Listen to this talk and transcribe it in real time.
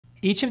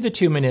Each of the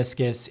two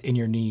meniscus in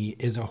your knee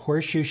is a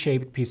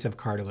horseshoe-shaped piece of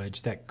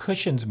cartilage that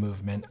cushions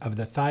movement of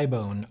the thigh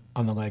bone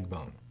on the leg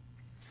bone.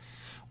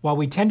 While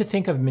we tend to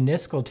think of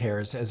meniscal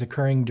tears as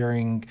occurring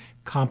during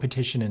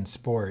competition in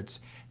sports,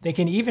 they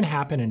can even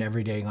happen in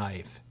everyday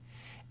life.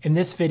 In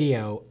this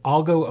video,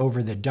 I'll go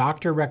over the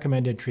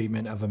doctor-recommended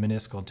treatment of a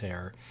meniscal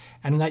tear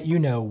and let you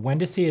know when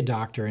to see a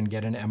doctor and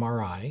get an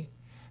MRI,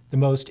 the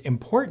most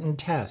important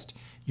test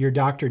your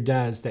doctor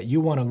does that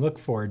you want to look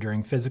for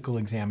during physical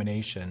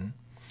examination,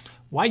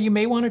 why you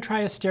may want to try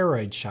a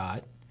steroid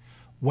shot,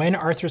 when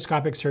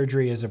arthroscopic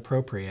surgery is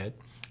appropriate,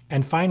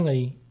 and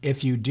finally,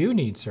 if you do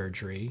need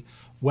surgery,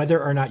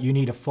 whether or not you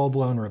need a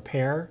full-blown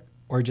repair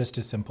or just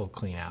a simple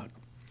clean-out.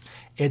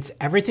 It's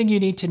everything you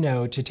need to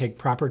know to take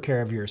proper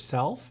care of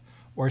yourself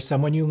or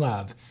someone you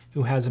love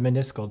who has a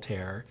meniscal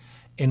tear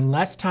in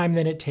less time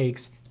than it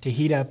takes to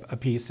heat up a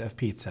piece of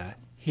pizza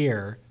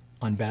here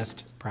on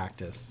Best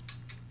Practice.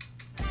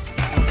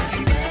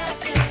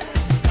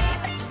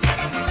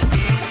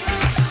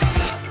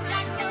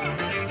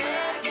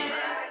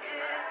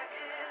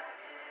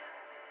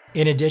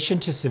 In addition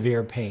to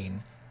severe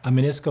pain, a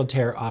meniscal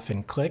tear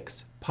often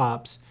clicks,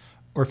 pops,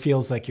 or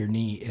feels like your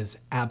knee is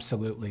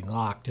absolutely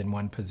locked in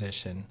one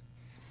position.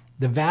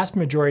 The vast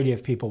majority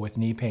of people with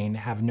knee pain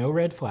have no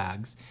red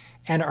flags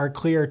and are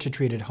clear to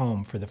treat at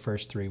home for the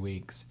first 3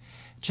 weeks.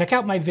 Check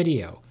out my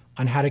video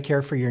on how to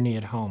care for your knee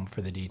at home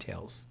for the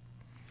details.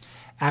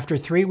 After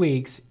 3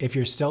 weeks, if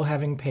you're still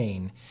having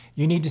pain,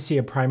 you need to see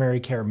a primary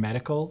care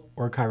medical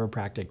or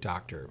chiropractic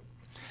doctor.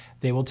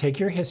 They will take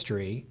your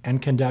history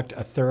and conduct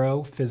a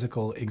thorough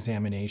physical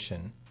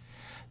examination.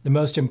 The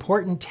most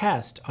important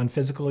test on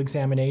physical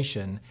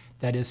examination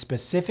that is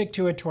specific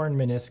to a torn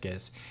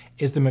meniscus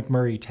is the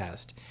McMurray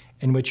test,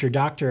 in which your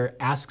doctor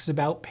asks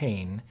about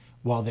pain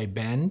while they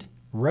bend,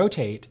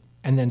 rotate,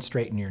 and then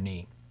straighten your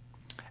knee.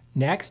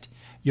 Next,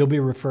 you'll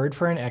be referred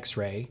for an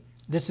X-ray.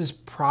 This is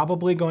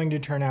probably going to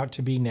turn out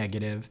to be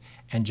negative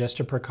and just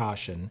a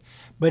precaution,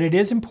 but it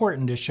is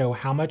important to show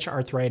how much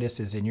arthritis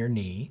is in your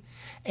knee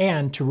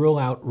and to rule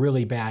out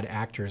really bad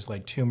actors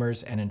like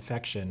tumors and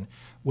infection,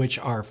 which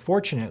are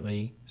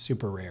fortunately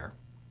super rare.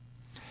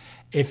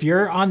 If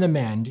you're on the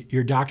mend,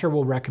 your doctor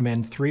will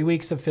recommend 3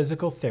 weeks of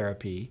physical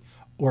therapy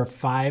or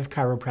 5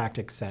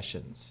 chiropractic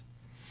sessions.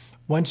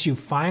 Once you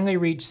finally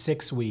reach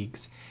 6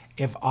 weeks,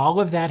 if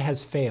all of that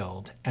has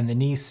failed and the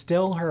knee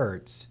still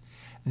hurts,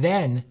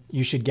 then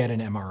you should get an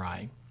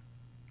MRI,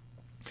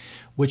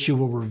 which you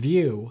will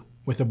review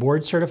with a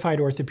board-certified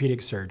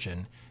orthopedic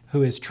surgeon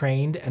who is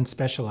trained and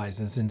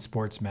specializes in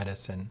sports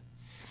medicine.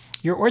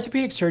 Your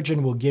orthopedic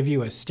surgeon will give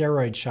you a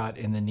steroid shot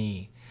in the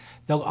knee.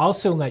 They'll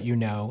also let you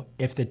know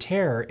if the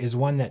tear is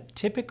one that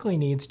typically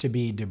needs to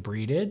be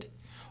debrided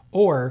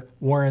or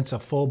warrants a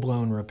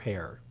full-blown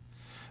repair.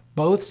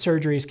 Both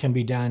surgeries can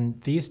be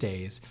done these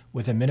days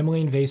with a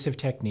minimally invasive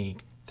technique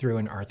through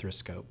an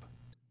arthroscope.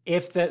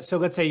 So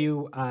let's say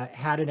you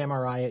had an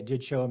MRI, it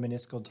did show a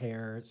meniscal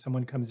tear,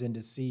 someone comes in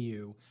to see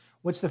you,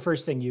 what's the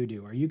first thing you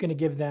do? Are you going to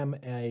give them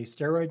a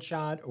steroid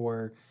shot,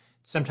 or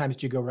sometimes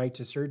do you go right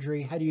to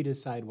surgery? How do you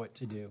decide what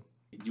to do?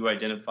 If you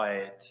identify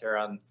a tear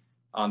on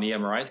the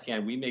MRI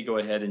scan, we may go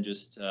ahead and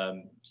just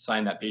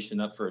sign that patient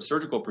up for a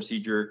surgical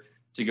procedure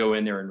to go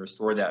in there and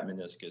restore that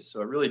meniscus.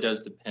 So it really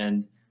does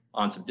depend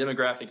on some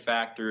demographic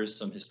factors,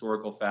 some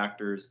historical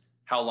factors,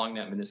 how long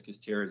that meniscus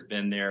tear has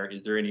been there,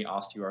 is there any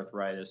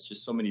osteoarthritis,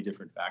 just so many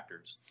different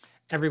factors.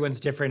 Everyone's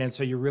different, and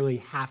so you really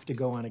have to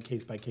go on a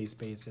case-by-case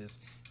basis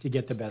to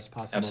get the best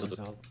possible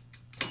result.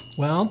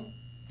 Well,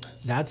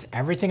 that's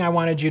everything I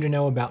wanted you to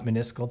know about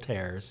meniscal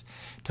tears.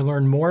 To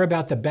learn more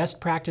about the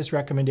best practice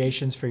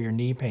recommendations for your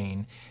knee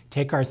pain,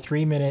 take our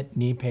 3-minute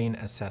knee pain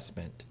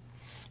assessment.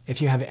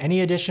 If you have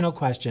any additional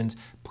questions,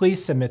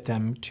 please submit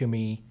them to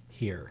me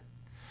here.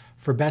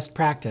 For Best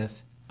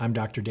Practice, I'm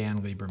Dr.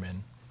 Dan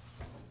Lieberman.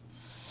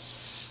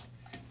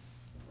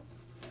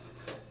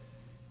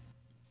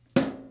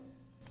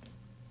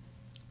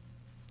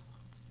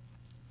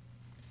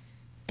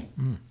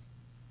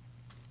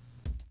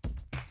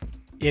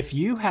 If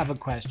you have a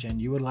question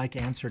you would like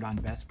answered on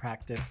Best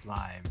Practice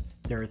Live,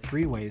 there are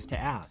 3 ways to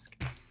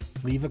ask.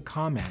 Leave a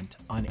comment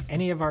on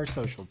any of our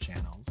social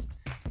channels,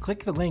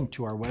 click the link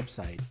to our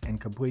website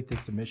and complete the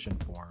submission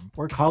form,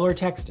 or call or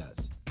text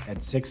us at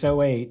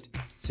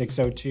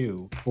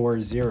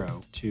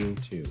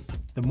 608-602-4022.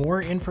 The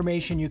more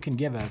information you can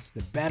give us,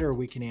 the better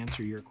we can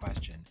answer your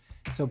question.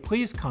 So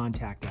please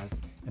contact us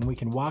and we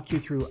can walk you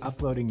through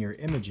uploading your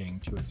imaging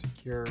to a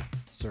secure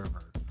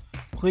server.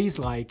 Please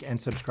like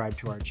and subscribe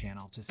to our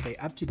channel to stay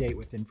up to date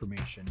with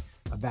information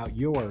about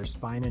your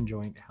spine and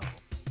joint health.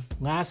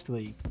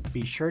 Lastly,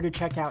 be sure to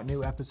check out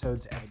new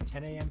episodes at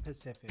 10 a.m.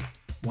 Pacific,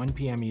 1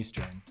 p.m.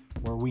 Eastern,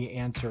 where we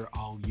answer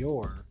all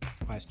your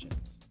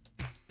questions.